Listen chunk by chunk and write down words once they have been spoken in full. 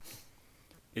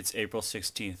It's April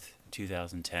 16th,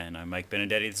 2010. I'm Mike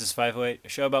Benedetti. This is 508, a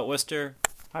show about Worcester.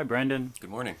 Hi, Brendan. Good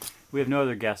morning. We have no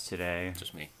other guests today.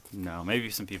 Just me. No, maybe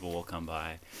some people will come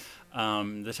by.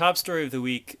 The top story of the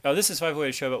week. Oh, this is 508,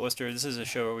 a show about Worcester. This is a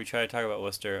show where we try to talk about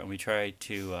Worcester and we try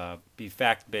to be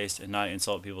fact-based and not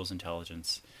insult people's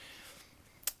intelligence.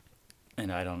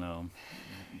 And I don't know.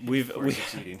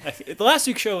 The last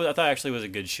week's show I thought actually was a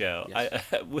good show. Yes.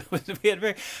 We had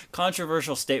very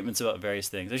controversial statements about various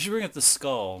things. I should bring up the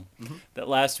skull. Mm-hmm. That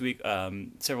last week,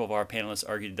 several of our panelists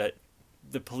argued that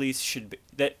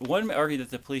one argued that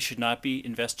the police should not be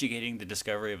investigating the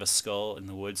discovery of a skull in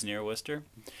the woods near Worcester.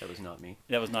 That was not me.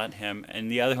 That was not him. And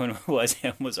the other one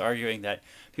was arguing that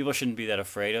people shouldn't be that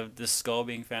afraid of this skull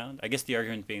being found. I guess the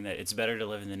argument being that it's better to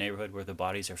live in the neighborhood where the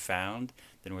bodies are found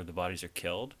than where the bodies are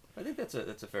killed. I think that's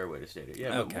a fair way to state it.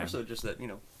 Yeah, Okay. but more so just that,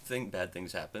 bad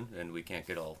things happen, and we can't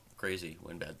get all crazy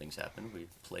when bad things happen. We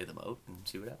play them out and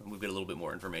see what happens. We've got a little bit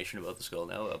more information about the skull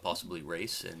now, possibly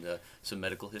race and some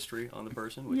medical history on the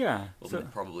person. Which will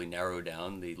probably narrow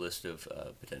down the list of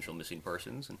potential missing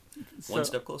persons and one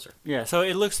step closer. Yeah, so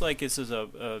it looks like this is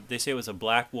they say it was a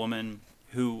black woman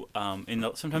who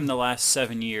sometime in the last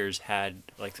 7 years had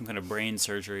like some kind of brain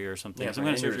surgery or something. Yeah, some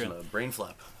kind of surgery. A brain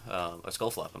flap, a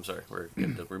skull flap. I'm sorry, where you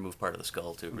have to remove part of the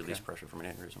skull to release pressure from an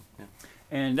aneurysm. Yeah.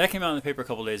 And that came out in the paper a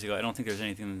couple days ago. I don't think there's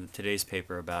anything in today's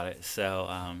paper about it. So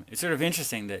it's sort of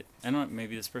interesting that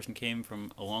maybe this person came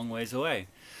from a long ways away.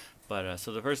 But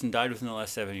so the person died within the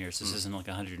last 7 years. This isn't like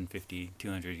a 150,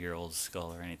 200-year-old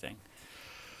skull or anything.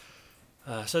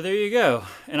 So there you go.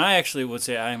 And I actually would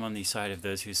say I am on the side of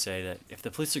those who say that if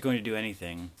the police are going to do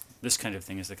anything, this kind of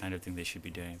thing is the kind of thing they should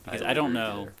be doing. Because I don't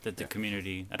know that the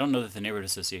community, I don't know that the neighborhood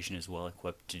association is well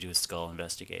equipped to do a skull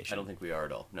investigation. I don't think we are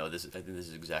at all. No, I think this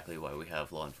is exactly why we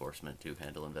have law enforcement to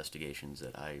handle investigations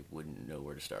that I wouldn't know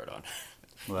where to start on.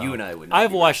 Well, you and I would.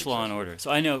 I've watched Law and Order,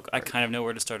 so I kind of know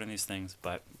where to start on these things.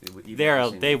 But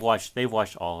they've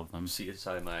watched all of them.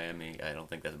 CSI Miami. I don't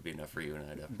think that would be enough for you and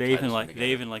I to. They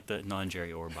even like the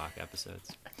non-Jerry Orbach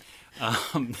episodes.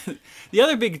 The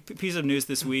other big piece of news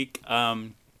this week, which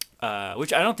I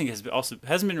don't think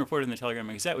hasn't been reported in the Telegram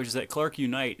Gazette, which is that Clark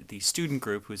Unite, the student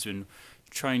group who's been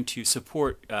trying to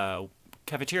support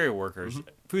cafeteria workers,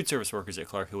 food service workers at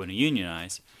Clark who want to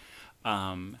unionize,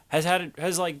 has had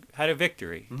a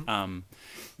victory.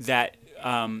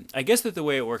 I guess that the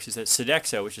way it works is that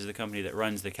Sodexo, which is the company that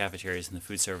runs the cafeterias and the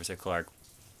food service at Clark,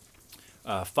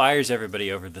 fires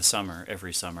everybody over the summer,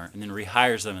 every summer, and then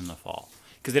rehires them in the fall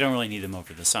because they don't really need them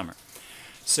over the summer.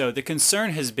 So the concern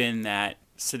has been that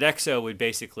Sodexo would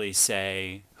basically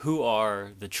say, who are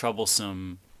the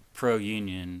troublesome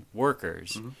pro-union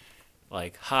workers?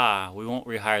 Like, we won't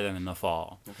rehire them in the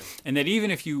fall. Okay. And that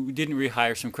even if you didn't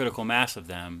rehire some critical mass of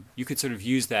them, you could sort of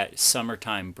use that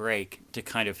summertime break to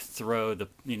kind of throw the,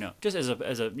 just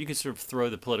you could sort of throw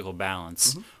the political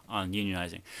balance on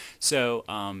unionizing. So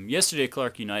yesterday,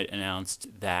 Clark Unite announced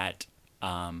that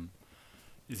that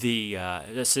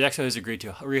Sodexo has agreed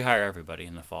to rehire everybody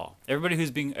in the fall. Everybody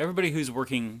who's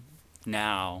working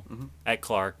now at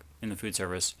Clark in the food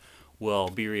service will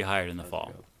be rehired in the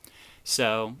fall.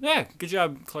 So yeah, good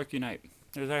job, Clark Unite.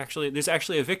 There's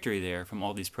actually a victory there from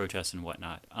all these protests and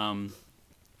whatnot.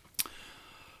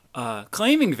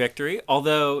 Claiming victory,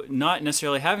 although not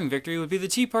necessarily having victory, would be the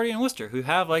Tea Party in Worcester, who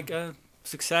have like a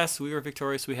success. We were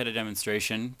victorious. We had a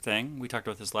demonstration thing. We talked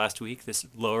about this last week. This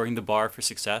lowering the bar for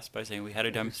success by saying we had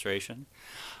a demonstration.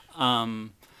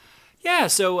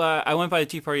 So I went by the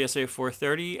Tea Party yesterday at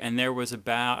 4:30, and there was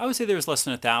less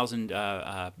than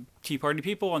 1,000 Tea Party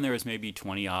people, and there was maybe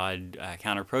 20-odd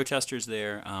counter-protesters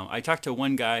there. I talked to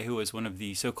one guy who was one of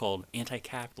the so-called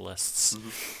anti-capitalists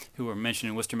who were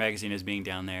mentioned in Worcester Magazine as being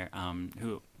down there,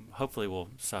 who hopefully will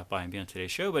stop by and be on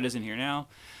today's show, but isn't here now.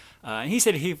 And he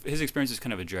said his experience was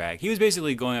kind of a drag. He was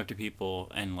basically going up to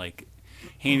people and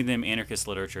handing them anarchist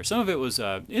literature. Some of it was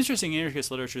interesting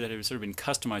anarchist literature that had sort of been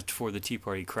customized for the Tea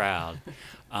Party crowd.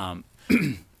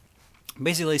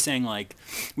 Basically saying,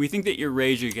 we think that your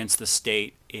rage against the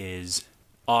state is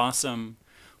awesome.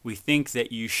 We think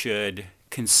that you should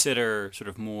consider sort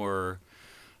of more,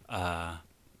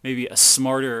 maybe a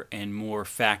smarter and more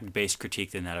fact-based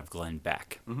critique than that of Glenn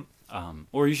Beck.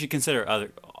 Or you should consider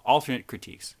other alternate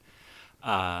critiques.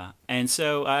 And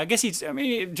so I guess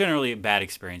generally a bad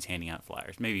experience handing out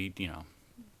flyers. Maybe,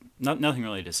 nothing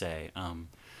really to say.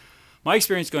 My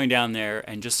experience going down there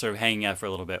and just sort of hanging out for a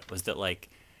little bit was that,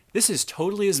 this is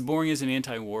totally as boring as an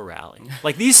anti-war rally.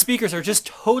 These speakers are just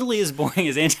totally as boring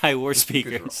as anti-war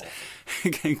speakers.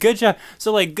 Good job.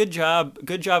 So, good job,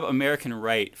 American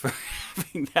Right for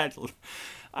having that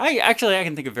I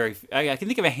can think of I can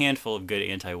think of a handful of good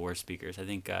anti-war speakers. I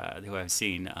think who I've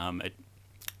seen at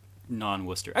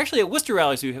non-Worcester. Actually, at Worcester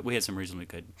rallies, we had some reasonably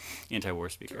good anti-war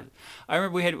speakers. I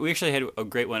remember we actually had a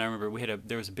great one. I remember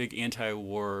there was a big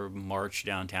anti-war march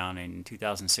downtown in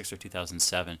 2006 or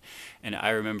 2007, and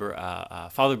I remember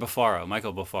Father Bufaro,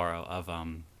 Michael Bufaro of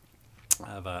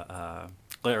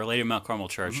Our Lady of Mount Carmel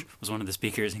Church was one of the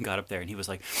speakers and got up there and he was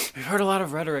like, we've heard a lot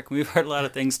of rhetoric and we've heard a lot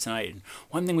of things tonight. And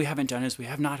one thing we haven't done is we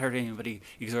have not heard anybody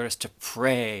exhort us to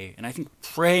pray. And I think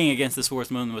praying against this war is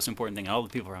one of the most important things. All the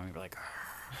people around me were like,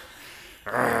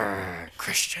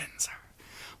 Christians.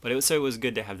 But it was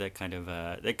good to have that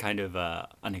kind of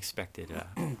unexpected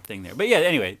thing there. But yeah,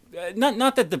 anyway,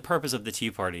 not that the purpose of the Tea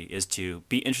Party is to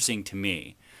be interesting to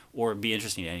me or be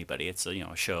interesting to anybody. It's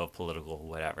a show of political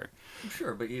whatever.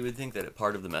 Sure, but you would think that a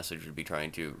part of the message would be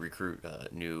trying to recruit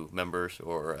new members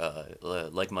or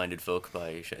like-minded folk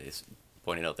by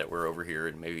pointing out that we're over here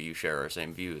and maybe you share our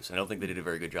same views. I don't think they did a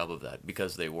very good job of that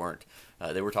because they weren't.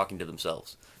 They were talking to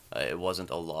themselves. It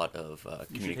wasn't a lot of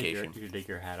communication. You should take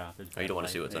your hat off. You don't want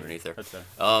to see what's underneath there.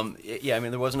 A... Yeah, I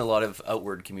mean, there wasn't a lot of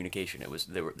outward communication.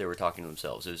 They were talking to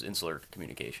themselves. It was insular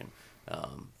communication.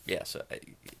 So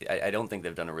I don't think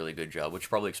they've done a really good job, which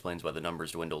probably explains why the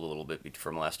numbers dwindled a little bit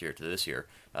from last year to this year.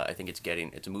 I think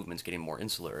it's a movement's getting more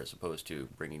insular as opposed to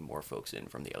bringing more folks in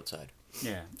from the outside.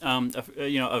 Yeah. One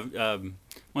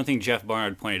thing Jeff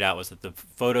Barnard pointed out was that the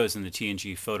photos in the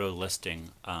TNG photo listing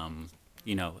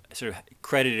sort of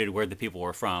credited where the people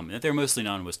were from, and that they're mostly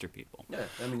non-Worcester people. Yeah,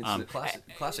 I mean, it's the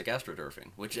classic astroturfing,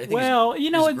 which I think is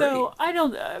though, I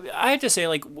don't, I have to say,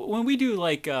 like, when we do,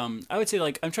 like, I would say,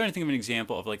 like, I'm trying to think of an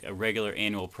example of, like, a regular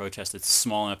annual protest that's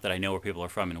small enough that I know where people are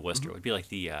from in Worcester. It would be, like,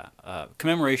 the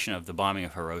commemoration of the bombing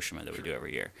of Hiroshima that we do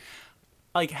every year.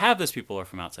 Like, half those people are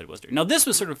from outside Worcester. Now, this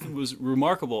was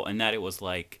remarkable in that it was,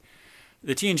 like,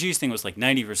 the TNG's thing was like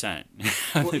 90%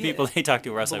 of the people they talked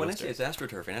to were outside Worcester. When I say it's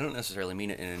astroturfing, I don't necessarily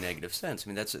mean it in a negative sense. I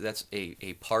mean, that's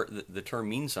a part, the term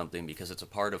means something because it's a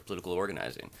part of political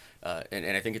organizing.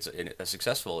 And I think it's a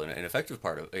successful and an effective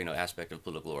part of, aspect of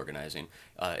political organizing.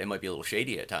 It might be a little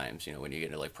shady at times, when you get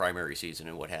into like primary season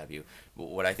and what have you. But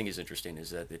what I think is interesting is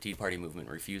that the Tea Party movement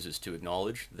refuses to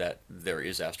acknowledge that there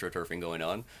is astroturfing going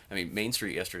on. I mean, Main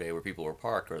Street yesterday where people were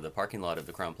parked, or the parking lot of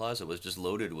the Crowne Plaza was just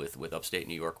loaded with upstate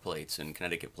New York plates and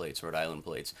Connecticut plates, Rhode Island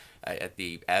plates. At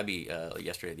the Abbey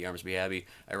yesterday, the Armsby Abbey,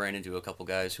 I ran into a couple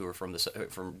guys who were from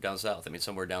down south. I mean,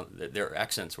 somewhere down, their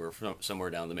accents were from somewhere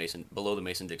down below the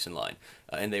Mason-Dixon line,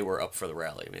 and they were up for the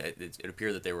rally. I mean, it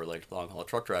appeared that they were like long-haul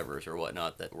truck drivers or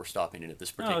whatnot that were stopping in at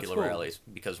this particular rally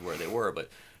because of where they were. But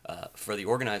for the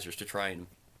organizers to try and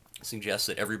suggest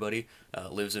that everybody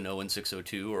lives in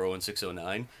 01602 or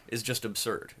 01609 is just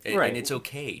absurd. And it's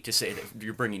okay to say that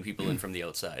you're bringing people in from the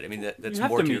outside. I mean, that's you have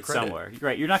more to to meet your credit. Somewhere,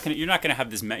 right? You're not gonna have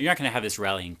this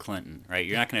rally in Clinton, right?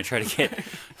 You're not gonna try to get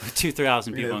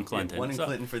 2,000 people in Clinton. One in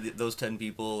Clinton for those 10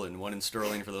 people, and one in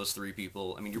Sterling for those 3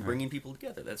 people. I mean, you're bringing people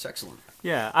together. That's excellent.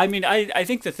 Yeah, I mean, I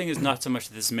think the thing is not so much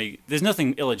that there's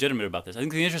nothing illegitimate about this. I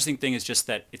think the interesting thing is just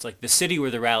that it's like the city where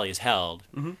the rally is held.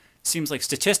 Seems like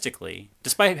statistically,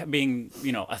 despite being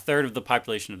a third of the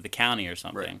population of the county or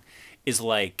something, is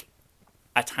like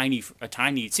a tiny.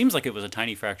 It seems like it was a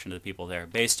tiny fraction of the people there,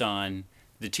 based on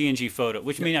the TNG photo,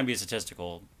 which may not be a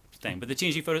statistical thing, but the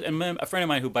TNG photos. And a friend of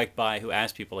mine who biked by, who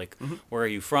asked people like, "Where are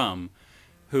you from?"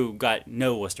 who got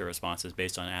no Worcester responses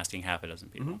based on asking half a dozen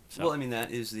people. So. Well, I mean,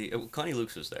 that is Connie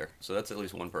Lukes was there, so that's at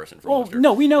least one person from Worcester.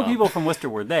 No, we know people from Worcester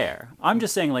were there. I'm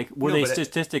just saying, like, were they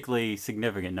statistically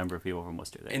significant number of people from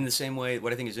Worcester there? In the same way,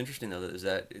 what I think is interesting, though, is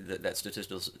that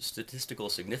statistical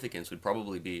significance would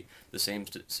probably be the same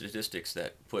statistics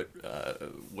that put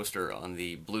Worcester on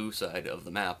the blue side of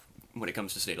the map when it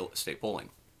comes to state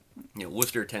polling.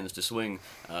 Worcester tends to swing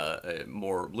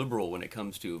more liberal when it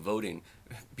comes to voting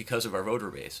because of our voter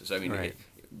base. So I mean,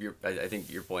 I think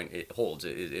your point holds.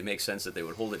 It makes sense that they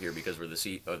would hold it here because we're the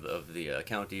seat of the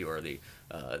county or the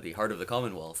heart of the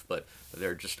Commonwealth. But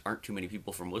there just aren't too many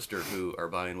people from Worcester who are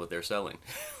buying what they're selling,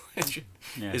 which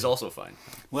is also fine.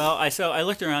 Well, I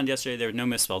looked around yesterday. There were no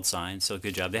misspelled signs, so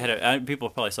good job. They had people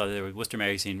probably saw that Worcester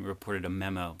Magazine reported a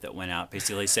memo that went out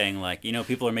basically saying like,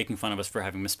 people are making fun of us for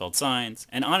having misspelled signs,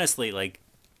 and honestly, like.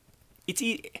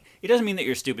 It doesn't mean that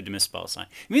you're stupid to misspell a sign.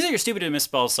 It means that you're stupid to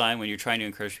misspell a sign when you're trying to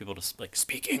encourage people to like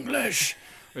speak English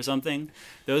or something.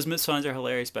 Those signs are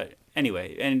hilarious, but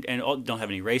anyway, and don't have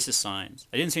any racist signs.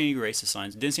 I didn't see any racist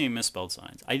signs. I didn't see any misspelled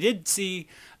signs. I did see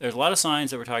there's a lot of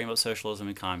signs that were talking about socialism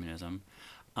and communism.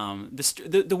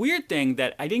 The weird thing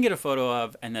that I didn't get a photo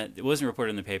of and that it wasn't reported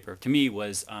in the paper to me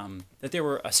was that there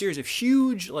were a series of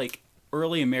huge like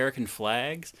early American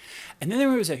flags, and then there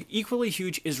was an equally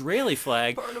huge Israeli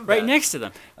flag Burn 'em right back. next to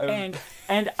them.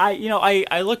 And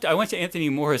I looked. I went to Anthony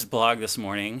Moore's blog this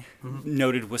morning,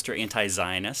 noted Worcester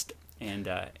anti-Zionist, and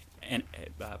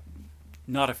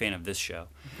not a fan of this show.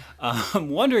 I'm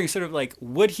wondering, sort of like,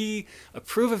 would he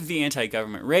approve of the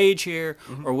anti-government rage here,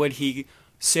 or would he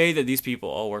say that these people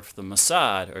all work for the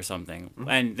Mossad or something?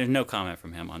 And there's no comment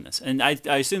from him on this. And I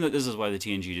assume that this is why the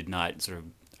TNG did not sort of.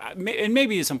 And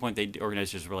maybe at some point the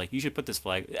organizers were like, "You should put this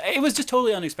flag." It was just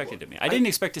totally unexpected to me. I didn't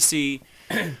expect to see.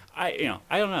 I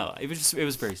don't know. It was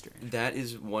very strange. That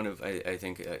is one of, I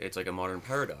think, it's like a modern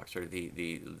paradox, right?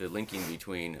 The linking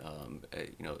between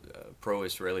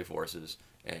pro-Israeli forces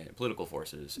and political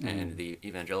forces and the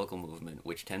evangelical movement,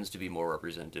 which tends to be more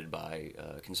represented by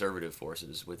conservative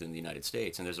forces within the United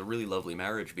States. And there's a really lovely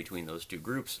marriage between those two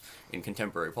groups in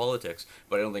contemporary politics,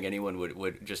 but I don't think anyone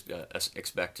would just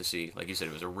expect to see, like you said,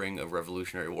 it was a ring of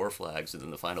Revolutionary War flags, and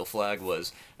then the final flag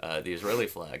was the Israeli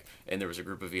flag, and there was a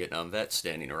group of Vietnam vets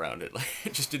standing around it. Like,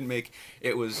 it just didn't make,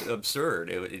 it was absurd.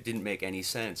 It didn't make any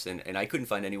sense, and I couldn't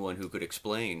find anyone who could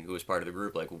explain, who was part of the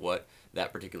group, like what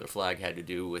that particular flag had to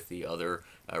do with the other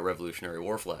Revolutionary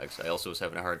War flags. I also was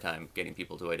having a hard time getting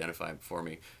people to identify for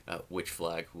me which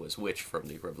flag was which from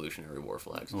the Revolutionary War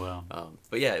flags. Wow.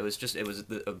 But yeah, it was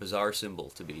a bizarre symbol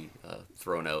to be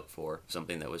thrown out for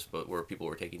something that was where people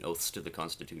were taking oaths to the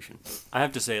Constitution. I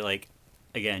have to say, like,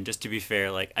 again, just to be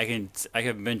fair, like I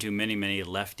have been to many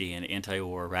lefty and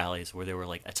anti-war rallies where there were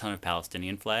like a ton of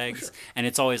Palestinian flags, Sure. and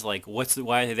it's always like, why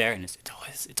are they there? And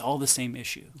it's all the same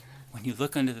issue. When you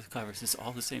look under the covers, it's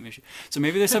all the same issue. So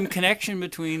maybe there's some connection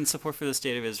between support for the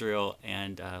state of Israel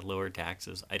and lower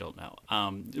taxes. I don't know.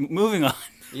 Moving on.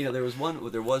 You know, there was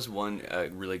one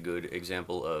really good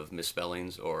example of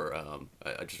misspellings or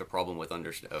just a problem with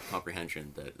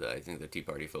comprehension that I think the Tea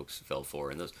Party folks fell for.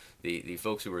 And the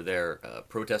folks who were there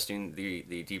protesting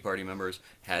the Tea Party members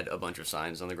had a bunch of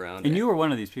signs on the ground. And you were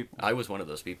one of these people. I was one of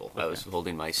those people. Okay. I was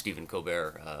holding my Stephen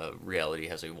Colbert reality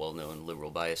has a well-known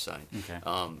liberal bias sign. Okay.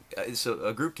 So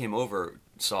a group came over,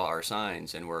 saw our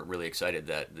signs, and were really excited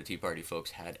that the Tea Party folks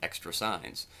had extra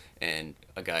signs. And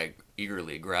a guy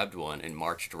eagerly grabbed one and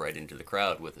marched right into the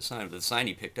crowd with the sign. The sign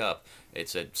he picked up, it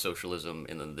said socialism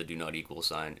and then the do not equal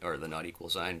sign, or the not equal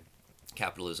sign,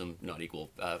 capitalism not equal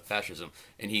fascism.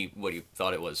 And what he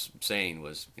thought it was saying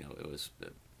was, it was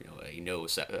a no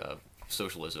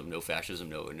socialism, no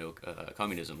fascism, no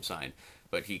communism sign.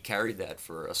 But he carried that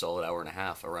for a solid hour and a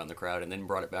half around the crowd and then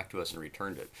brought it back to us and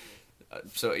returned it.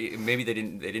 So maybe they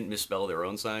didn't misspell their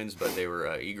own signs, but they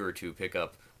were eager to pick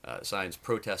up signs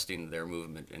protesting their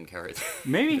movement and carry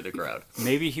them into the crowd.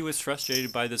 Maybe he was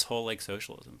frustrated by this whole like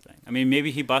socialism thing. I mean,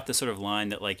 maybe he bought the sort of line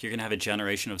that like you're going to have a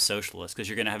generation of socialists because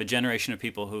you're going to have a generation of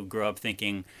people who grow up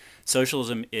thinking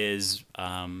socialism is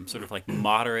sort of like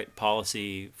moderate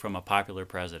policy from a popular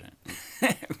president,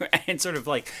 and sort of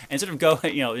go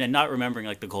and not remembering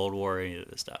like the Cold War or any of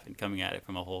this stuff and coming at it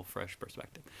from a whole fresh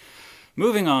perspective.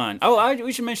 Moving on.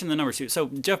 We should mention the numbers too. So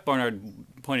Jeff Barnard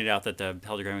pointed out that the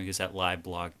Telegram Gazette Live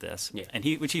blogged this, and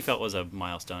which he felt was a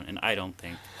milestone, and I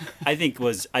think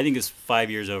is 5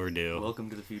 years overdue. Welcome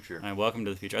to the future. Welcome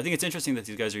to the future. I think it's interesting that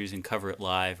these guys are using Cover It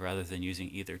Live rather than using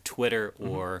either Twitter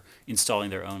or installing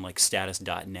their own like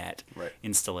status.net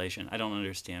installation. I don't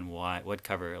understand what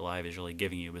Cover It Live is really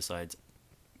giving you besides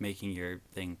making your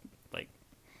thing like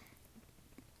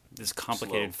this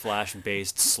complicated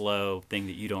Flash-based slow thing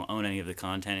that you don't own any of the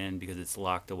content in because it's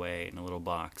locked away in a little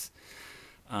box.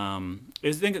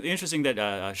 It's interesting that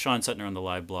Sean Suttner on the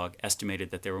live blog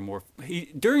estimated that there were more.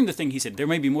 During the thing, he said there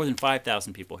may be more than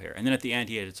 5,000 people here, and then at the end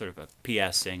he had sort of a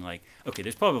PS saying like, okay,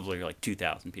 there's probably like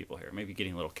 2,000 people here. Maybe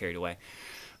getting a little carried away.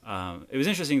 It was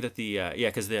interesting that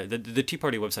because the Tea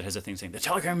Party website has a thing saying the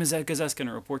Telegram Gazette is going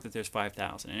to report that there's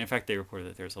 5,000, and in fact they reported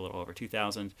that there's a little over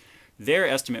 2,000. Their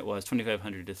estimate was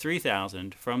 2,500 to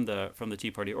 3,000 from the Tea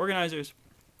Party organizers.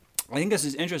 I think this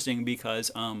is interesting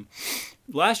because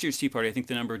last year's Tea Party, I think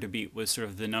the number to beat was sort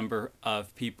of the number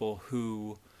of people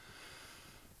who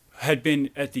had been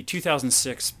at the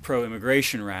 2006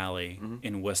 pro-immigration rally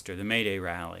in Worcester, the May Day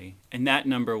rally, and that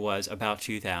number was about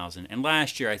 2,000. And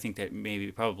last year, I think that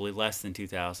probably less than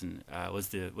 2,000 was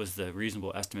the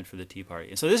reasonable estimate for the Tea Party.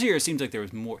 And so this year, it seems like there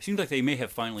was more. It seems like they may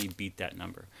have finally beat that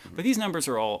number. But these numbers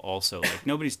are all also like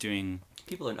nobody's doing.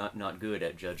 People are not good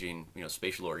at judging,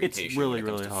 spatial orientation really, when it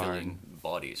comes really to hard. filling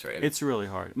bodies, right? It's really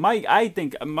hard. I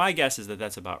think my guess is that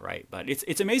that's about right. But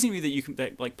it's amazing to me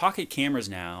that like pocket cameras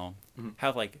now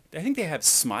have I think they have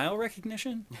smile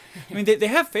recognition. I mean they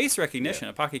have face recognition.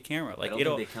 A pocket camera I don't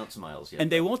think they count smiles yet.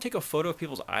 and they won't take a photo if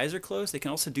people's eyes are closed. They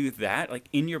can also do that like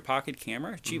in your pocket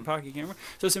camera, cheap pocket camera.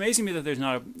 So it's amazing to me that there's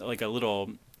not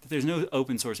there's no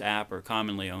open source app or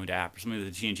commonly owned app or something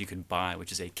that the TNG could buy,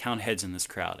 which is a count heads in this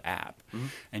crowd app,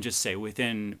 and just say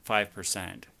within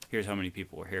 5%, here's how many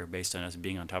people were here based on us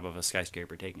being on top of a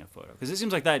skyscraper taking a photo. Because it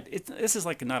seems like this is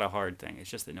like not a hard thing. It's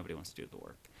just that nobody wants to do the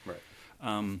work. Right.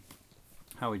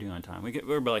 How are we doing on time?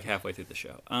 We're about like halfway through the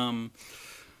show.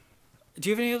 Do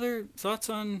you have any other thoughts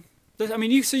on this? I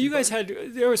mean, you guys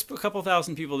there was a couple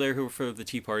thousand people there who were for the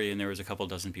Tea Party, and there was a couple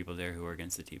dozen people there who were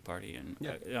against the Tea Party,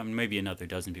 and maybe another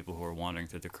dozen people who were wandering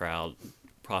through the crowd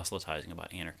proselytizing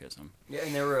about anarchism. Yeah,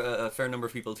 and there were a fair number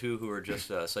of people too who were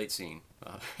just sightseeing.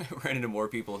 Ran into more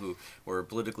people who were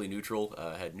politically neutral,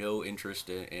 had no interest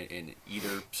in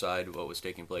either side of what was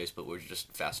taking place, but were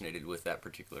just fascinated with that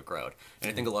particular crowd.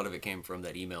 And I think a lot of it came from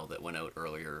that email that went out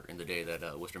earlier in the day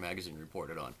that Worcester Magazine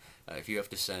reported on. If you have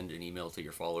to send an email to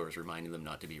your followers reminding them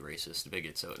not to be racist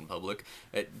bigots out in public,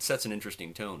 it sets an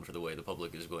interesting tone for the way the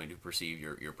public is going to perceive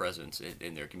your presence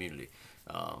in their community.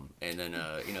 And then,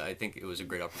 I think it was a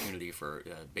great opportunity for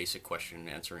basic question and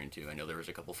answering too. I know there was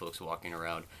a couple folks walking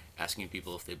around asking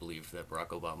people if they believed that Barack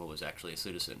Obama was actually a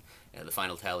citizen. The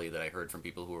final tally that I heard from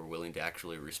people who were willing to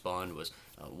actually respond was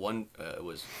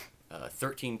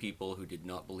 13 people who did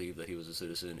not believe that he was a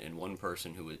citizen, and one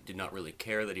person who did not really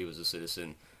care that he was a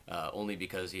citizen, only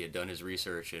because he had done his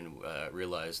research and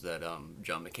realized that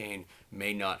John McCain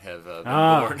may not have been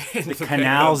born in the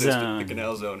Canal Zone. The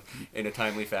Canal Zone in a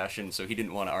timely fashion, so he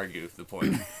didn't want to argue the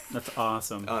point. That's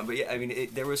awesome. But yeah, I mean,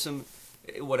 there was some.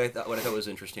 What I thought was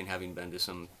interesting, having been to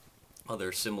some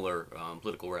other similar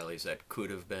political rallies that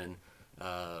could have been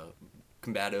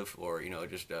combative or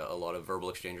just a lot of verbal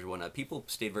exchanges and whatnot. People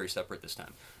stayed very separate this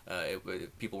time.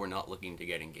 People were not looking to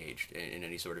get engaged in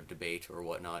any sort of debate or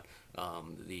whatnot.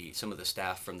 Some of the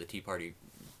staff from the Tea Party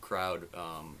crowd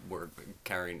were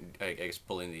carrying, I guess,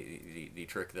 pulling the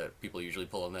trick that people usually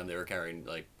pull on them. They were carrying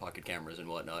like pocket cameras and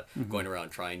whatnot, going around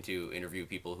trying to interview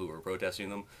people who were protesting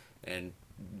them,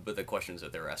 but the questions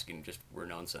that they were asking just were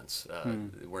nonsense.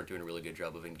 They weren't doing a really good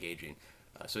job of engaging.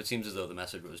 So it seems as though the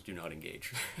message was do not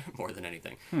engage more than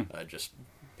anything. Just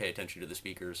pay attention to the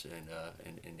speakers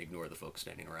and ignore the folks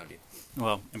standing around you.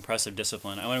 Well, impressive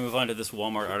discipline. I want to move on to this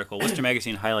Walmart article. Worcester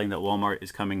Magazine highlighting that Walmart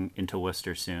is coming into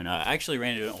Worcester soon. I actually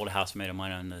ran into an old housemate of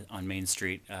mine on Main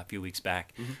Street a few weeks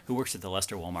back who works at the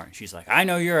Leicester Walmart. And she's like, I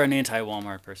know you're an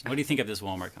anti-Walmart person. What do you think of this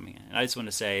Walmart coming in? And I just want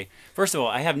to say, first of all,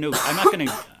 I have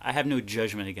no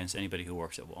judgment against anybody who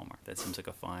works at Walmart. That seems like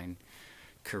a fine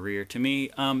career to me.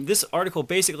 This article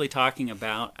basically talking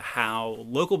about how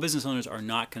local business owners are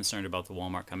not concerned about the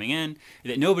Walmart coming in,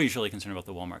 that nobody's really concerned about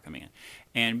the Walmart coming in.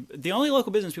 And the only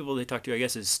local business people they talk to, I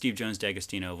guess, is Steve Jones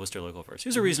D'Agostino of Worcester Local First.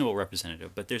 He's a reasonable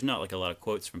representative, but there's not like a lot of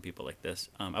quotes from people like this.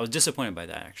 I was disappointed by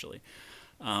that, actually.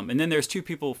 And then there's two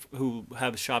people who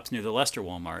have shops near the Leicester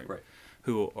Walmart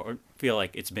who feel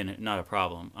like it's been not a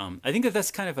problem. I think that's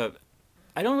kind of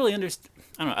I don't really understand.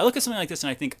 I don't know. I look at something like this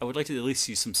and I think I would like to at least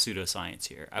see some pseudoscience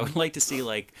here. I would like to see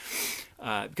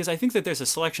because I think that there's a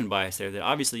selection bias there that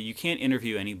obviously you can't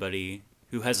interview anybody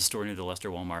who has a store near the Leicester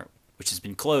Walmart, which has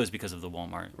been closed because of the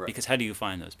Walmart. Right. Because how do you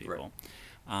find those people?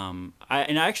 Right. I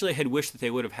actually had wished that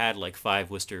they would have had like 5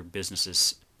 Worcester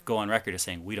businesses go on record as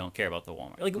saying we don't care about the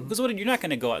Walmart. Because you're not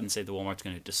going to go out and say the Walmart's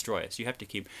going to destroy us. You have to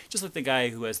keep, just like the guy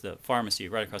who has the pharmacy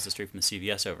right across the street from the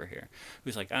CVS over here,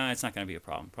 who's like, it's not going to be a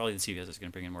problem. Probably the CVS is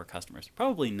going to bring in more customers.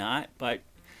 Probably not, but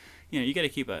you got to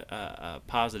keep a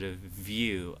positive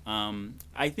view.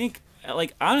 I think,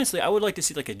 honestly, I would like to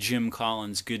see like a Jim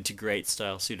Collins good to great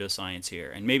style pseudoscience here,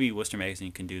 and maybe Worcester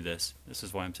Magazine can do this. This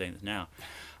is why I'm saying this now.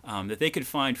 That they could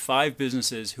find 5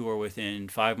 businesses who are within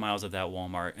 5 miles of that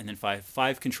Walmart, and then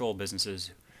five control businesses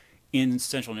in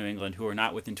central New England who are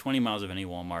not within 20 miles of any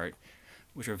Walmart,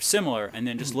 which are similar, and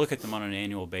then just look at them on an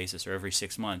annual basis or every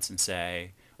 6 months and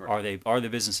say, are the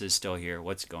businesses still here?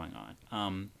 What's going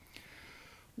on?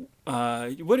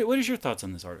 What is your thoughts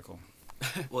on this article?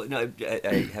 Well, no,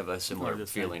 I have a similar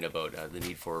feeling about the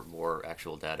need for more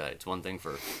actual data. It's one thing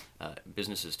for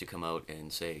businesses to come out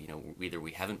and say, either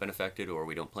we haven't been affected or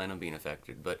we don't plan on being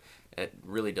affected, but it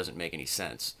really doesn't make any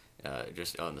sense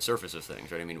just on the surface of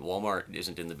things, right? I mean, Walmart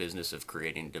isn't in the business of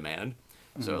creating demand.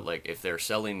 So like if they're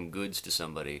selling goods to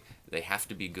somebody, they have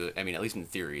to be good. I mean, at least in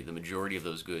theory, the majority of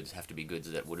those goods have to be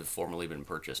goods that would have formerly been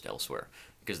purchased elsewhere,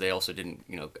 because they also didn't,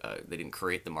 they didn't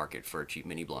create the market for cheap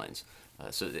mini blinds.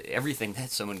 Everything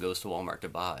that someone goes to Walmart to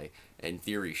buy, in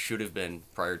theory, should have been,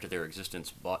 prior to their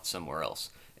existence, bought somewhere else.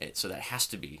 So that has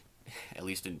to be, at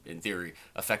least in theory,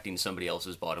 affecting somebody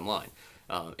else's bottom line.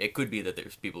 It could be that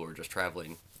there's people who are just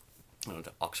traveling,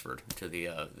 to Oxford, to the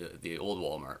old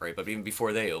Walmart, right? But even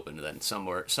before they opened, then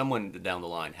someone down the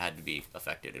line had to be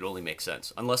affected. It only makes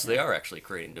sense, unless they are actually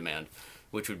creating demand,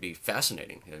 which would be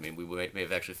fascinating. I mean, we may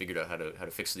have actually figured out how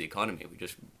to fix the economy. We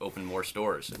just open more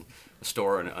stores, and a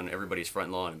store on everybody's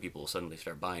front lawn, and people will suddenly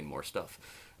start buying more stuff.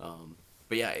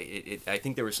 But yeah, I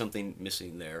think there was something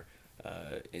missing there.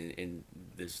 In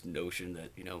this notion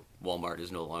that Walmart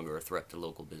is no longer a threat to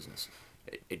local business.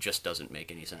 It just doesn't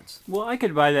make any sense. Well, I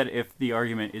could buy that if the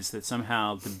argument is that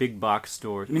somehow the big box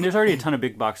stores... I mean, there's already a ton of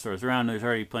big box stores around. There's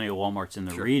already plenty of Walmarts in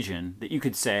the region that you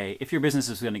could say, if your business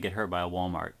is going to get hurt by a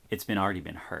Walmart, it's already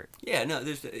been hurt. Yeah, no,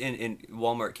 and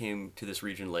Walmart came to this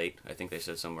region late. I think they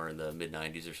said somewhere in the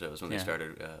mid-'90s or so is when they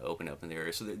started opening up in the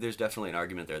area. So there's definitely an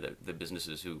argument there that the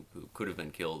businesses who could have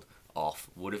been killed off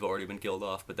would have already been killed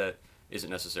off, but that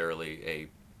isn't necessarily a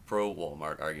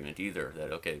pro-Walmart argument either,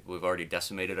 that, okay, we've already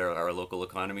decimated our local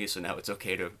economy, so now it's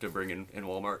okay to bring in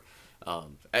Walmart.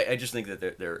 I just think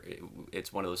that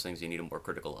it's one of those things you need a more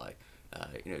critical eye.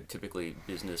 Typically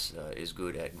business is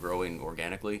good at growing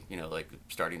organically, like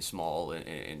starting small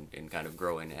and kind of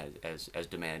growing as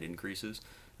demand increases.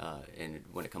 And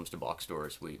when it comes to box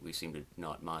stores, we seem to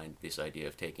not mind this idea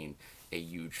of taking a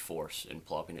huge force and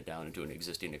plopping it down into an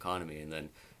existing economy and then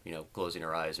closing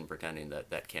our eyes and pretending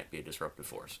that can't be a disruptive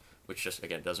force, which just,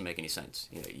 again, doesn't make any sense.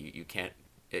 You can't,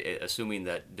 assuming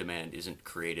that demand isn't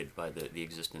created by the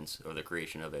existence or the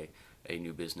creation of a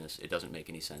new business, it doesn't make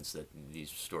any sense that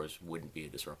these stores wouldn't be a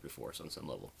disruptive force on some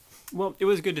level. Well, it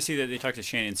was good to see that they talked to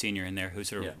Shannon Sr. in there, who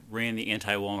sort of ran the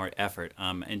anti-Walmart effort.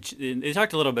 And they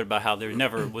talked a little bit about how there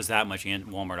never was that much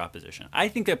Walmart opposition. I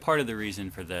think that part of the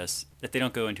reason for this, that they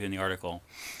don't go into in the article,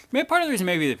 part of the reason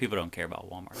maybe that people don't care about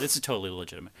Walmart. This is totally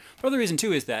legitimate. Part of the reason,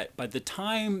 too, is that by the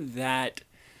time that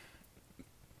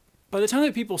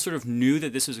people sort of knew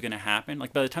that this was going to happen,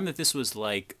 like by the time that this was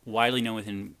like widely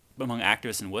known among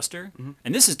activists in Worcester,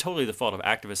 and this is totally the fault of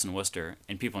activists in Worcester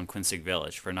and people in Quincy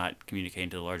Village for not communicating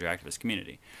to the larger activist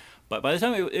community. But by the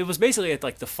time it was basically at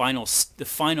like the final,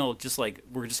 just like,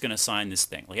 we're just going to sign this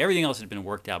thing. Like everything else had been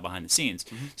worked out behind the scenes.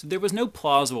 So there was no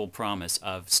plausible promise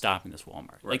of stopping this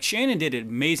Walmart. Right. Like Shannon did an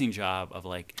amazing job of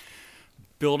like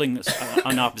building this,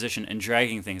 an opposition and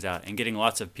dragging things out and getting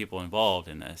lots of people involved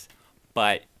in this.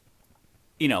 But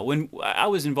when I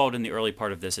was involved in the early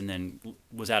part of this and then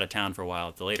was out of town for a while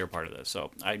at the later part of this, so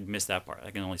I missed that part.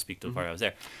 I can only speak to the part I was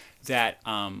there. That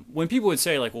when people would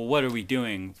say, like, well, what are we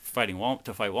doing to fight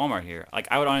Walmart here? Like,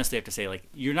 I would honestly have to say, like,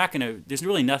 you're not going to, there's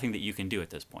really nothing that you can do at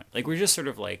this point. Like, we're just sort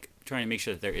of, like, trying to make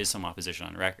sure that there is some opposition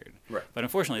on record. Right. But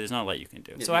unfortunately, there's not a lot you can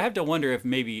do. So I have to wonder if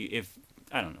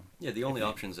I don't know. Yeah, the only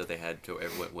options that they had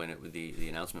when the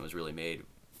announcement was really made,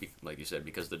 like you said,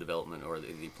 because the development or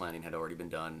the planning had already been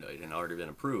done and already been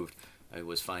approved, it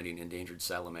was finding endangered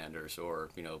salamanders or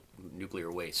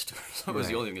nuclear waste. So it was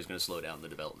the only thing that was going to slow down the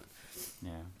development.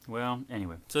 Yeah. Well,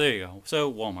 anyway, so there you go.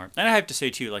 So Walmart, and I have to say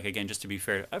too, like again, just to be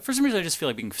fair, for some reason I just feel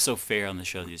like being so fair on the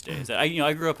show these days.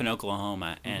 I grew up in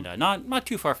Oklahoma and not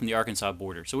too far from the Arkansas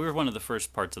border, so we were one of the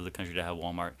first parts of the country to have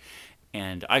Walmart.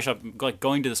 And I shopped, like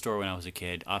going to the store when I was a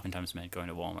kid oftentimes meant going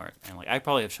to Walmart. And like I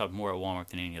probably have shopped more at Walmart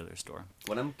than any other store.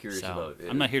 What I'm curious about is,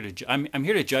 I'm not here to I'm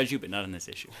here to judge you, but not on this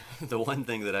issue. The one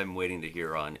thing that I'm waiting to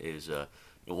hear on is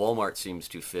Walmart seems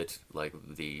to fit like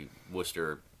the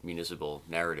Worcester municipal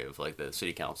narrative, like the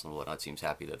city council and whatnot seems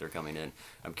happy that they're coming in.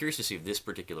 I'm curious to see if this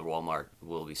particular Walmart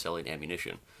will be selling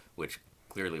ammunition, which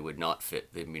clearly would not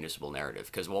fit the municipal narrative,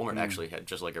 because Walmart actually had,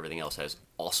 just like everything else, has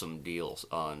awesome deals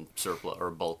on surplus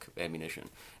or bulk ammunition,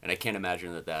 and I can't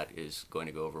imagine that is going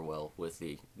to go over well with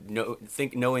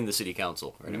knowing the city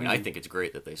council, right? I mean, I think it's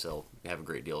great that they have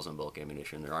great deals on bulk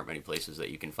ammunition. There aren't many places that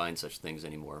you can find such things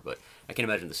anymore, but I can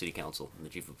imagine the city council and the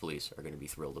chief of police are going to be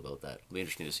thrilled about that. It'll be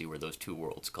interesting to see where those two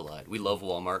worlds collide. We love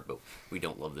Walmart, but we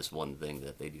don't love this one thing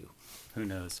that they do. Who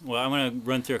knows? Well, I'm going to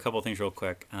run through a couple of things real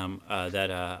quick.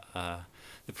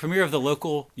 The premiere of the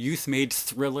local youth-made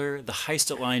thriller, The Heist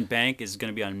at Lion Bank, is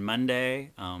going to be on Monday.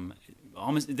 They're not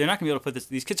going to be able to put this.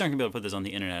 These kids aren't going to be able to put this on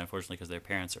the internet, unfortunately, because their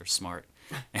parents are smart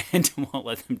and won't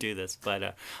let them do this.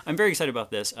 But I'm very excited about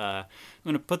this. I'm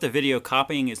going to put the video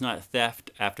 "Copying is Not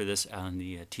Theft" after this on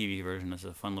the TV version. It's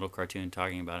a fun little cartoon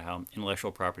talking about how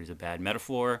intellectual property is a bad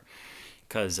metaphor.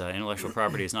 because intellectual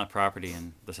property is not property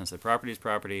in the sense that property is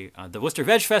property. The Worcester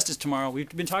Veg Fest is tomorrow. We've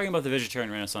been talking about the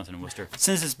vegetarian renaissance in Worcester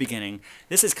since its beginning.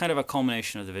 This is kind of a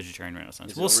culmination of the vegetarian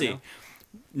renaissance. Is it We'll over see. now?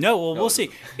 No, well, No, we'll see.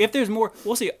 If there's more,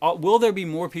 we'll see. Will there be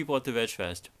more people at the Veg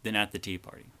Fest than at the Tea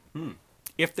Party?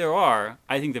 If there are,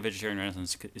 I think the vegetarian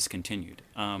renaissance is continued.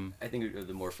 I think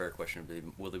the more fair question would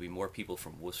be, will there be more people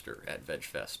from Worcester at Veg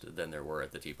Fest than there were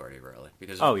at the Tea Party rally?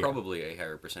 Because there's probably a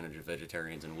higher percentage of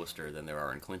vegetarians in Worcester than there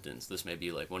are in Clinton's. This may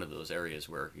be like one of those areas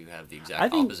where you have the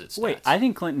exact opposite stats. Wait, I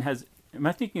think Clinton has. Am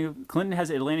I thinking of Clinton has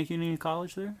Atlantic Union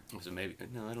College there? So maybe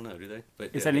no, I don't know. Do they?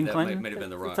 But Is that in Clinton? Might have been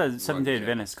the wrong. It's a Seventh-day wrong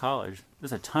Adventist college.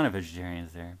 There's a ton of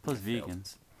vegetarians there, plus Failed.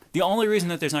 vegans. The only reason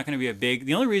that there's not going to be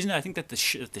the only reason I think that the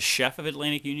chef of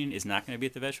Atlantic Union is not going to be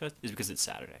at the Veg Fest is because it's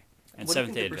Saturday and What do you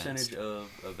Seventh-day think the Adventist.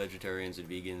 percentage of vegetarians and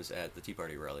vegans at the Tea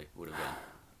Party rally would have been,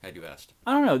 had you asked?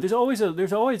 I don't know. There's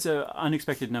always a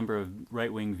unexpected number of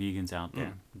right-wing vegans out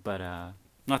there, but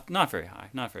not very high.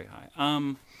 Not very high.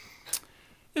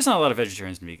 There's not a lot of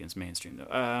vegetarians and vegans mainstream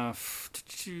though.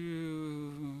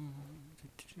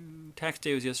 Tax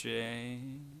day was yesterday.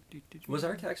 Was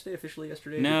our tax day officially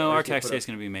yesterday? No, Did our ours get tax put day up? is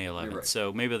going to be May 11th. You're right.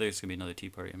 So maybe there's going to be another Tea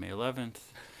Party on May 11th.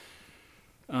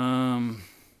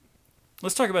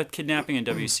 Let's talk about kidnapping and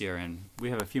WCRN. We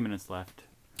have a few minutes left.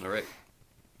 All right.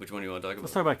 Which one do you want to talk about?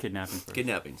 Let's talk about kidnapping first.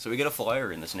 Kidnapping. So we got a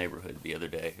flyer in this neighborhood the other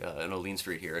day on Olean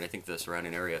Street here, and I think the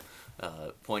surrounding area,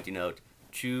 pointing out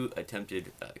 2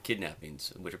 attempted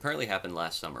kidnappings, which apparently happened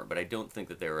last summer, but I don't think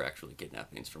that they were actually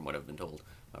kidnappings from what I've been told,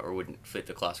 or wouldn't fit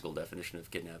the classical definition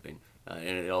of kidnapping. And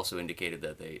it also indicated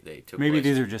that they took Maybe place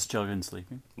these are just children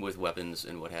sleeping. with weapons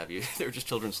and what have you. They were just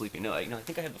children sleeping. No, I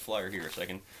think I have the flyer here, so I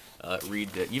can read.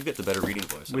 You've got the better reading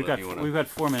voice. So We've if you wanna- got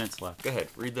 4 minutes left. Go ahead,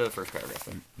 read the first paragraph.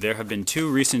 Then. There have been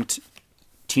 2 recent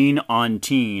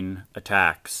teen-on-teen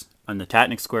attacks on the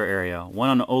Tatnick Square area, one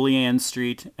on Olean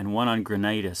Street and one on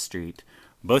Grenada Street.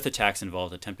 Both attacks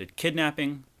involved attempted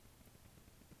kidnapping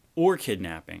or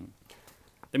kidnapping.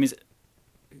 That means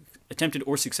attempted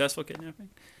or successful kidnapping,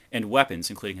 and weapons,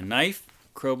 including a knife,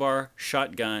 crowbar,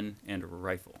 shotgun, and a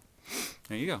rifle.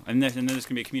 There you go. And then there's going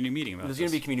to be a community meeting about There's this.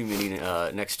 going to be a community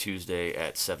meeting next Tuesday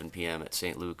at 7 p.m. at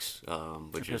St. Luke's,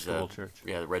 which Episcopal is Church.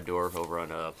 Yeah, the Red Door over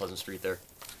on Pleasant Street there.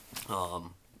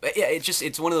 But yeah,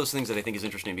 it's one of those things that I think is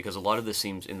interesting because a lot of this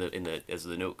seems as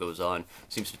the note goes on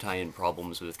seems to tie in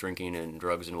problems with drinking and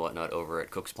drugs and whatnot over at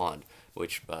Cook's Pond,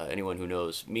 which anyone who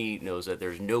knows me knows that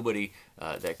there's nobody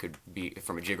that could be,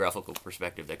 from a geographical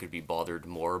perspective, that could be bothered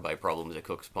more by problems at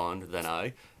Cook's Pond than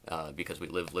I, because we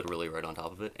live literally right on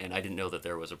top of it, and I didn't know that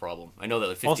there was a problem. I know that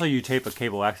 50 Also, you tape a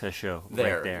cable access show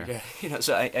there, right there. yeah,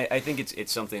 so I think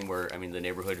it's something where, I mean, the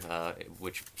neighborhood,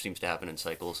 which seems to happen in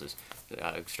cycles, is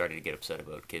starting to get upset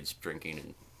about kids drinking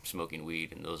and smoking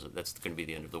weed, and that's going to be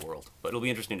the end of the world. But it'll be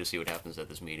interesting to see what happens at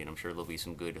this meeting. I'm sure there'll be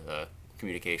some good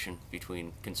communication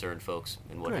between concerned folks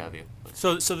and what Good. have you. But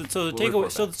So the takeaway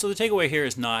report so back. the takeaway here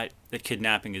is not that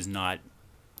kidnapping is not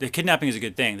the kidnapping is a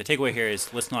good thing. The takeaway here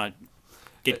is let's not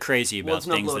get crazy about well, it's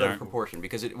not things blown that out of aren't. proportion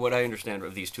because what I understand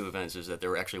of these 2 events is that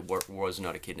there actually was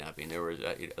not a kidnapping. There was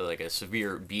like a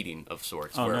severe beating of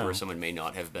sorts where someone may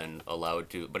not have been allowed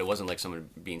to, but it wasn't like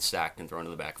someone being sacked and thrown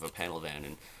in the back of a panel van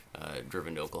and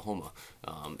driven to Oklahoma.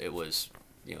 It was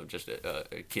just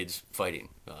kids fighting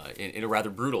in a rather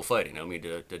brutal fighting. I don't mean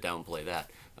to downplay that.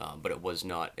 But it was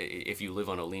not, if you live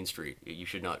on Olean Street, you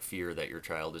should not fear that your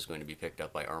child is going to be picked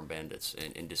up by armed bandits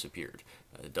and disappeared.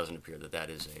 It doesn't appear that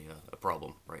is a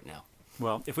problem right now.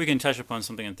 Well, if we can touch upon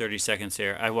something in 30 seconds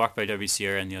here, I walked by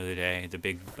WCRN the other day, the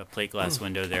big plate glass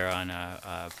window there on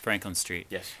Franklin Street.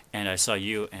 Yes. And I saw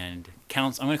you and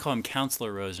I'm going to call him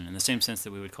Counselor Rosen in the same sense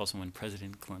that we would call someone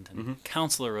President Clinton.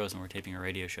 Counselor Rosen, we're taping a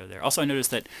radio show there. Also, I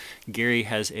noticed that Gary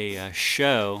has a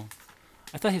show.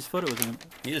 I thought his photo was in.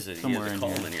 He has a Somewhere in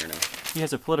column here. in here now. He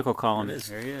has a political column. There it is.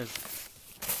 There he is.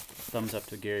 Thumbs up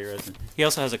to Gary Rosen. He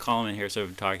also has a column in here, sort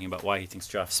of talking about why he thinks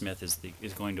Geoff Smith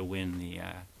is going to win the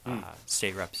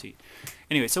state rep seat.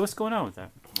 Anyway, so what's going on with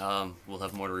that? We'll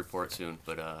have more to report soon,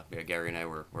 but yeah, Gary and I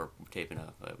were taping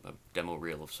a demo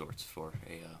reel of sorts for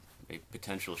a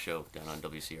potential show down on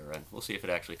WCRN. We'll see if it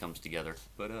actually comes together,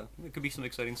 but it could be some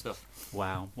exciting stuff.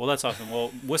 Wow. Well, that's awesome.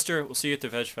 Well, Worcester, we'll see you at the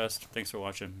Veg Fest. Thanks for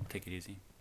watching. Take it easy.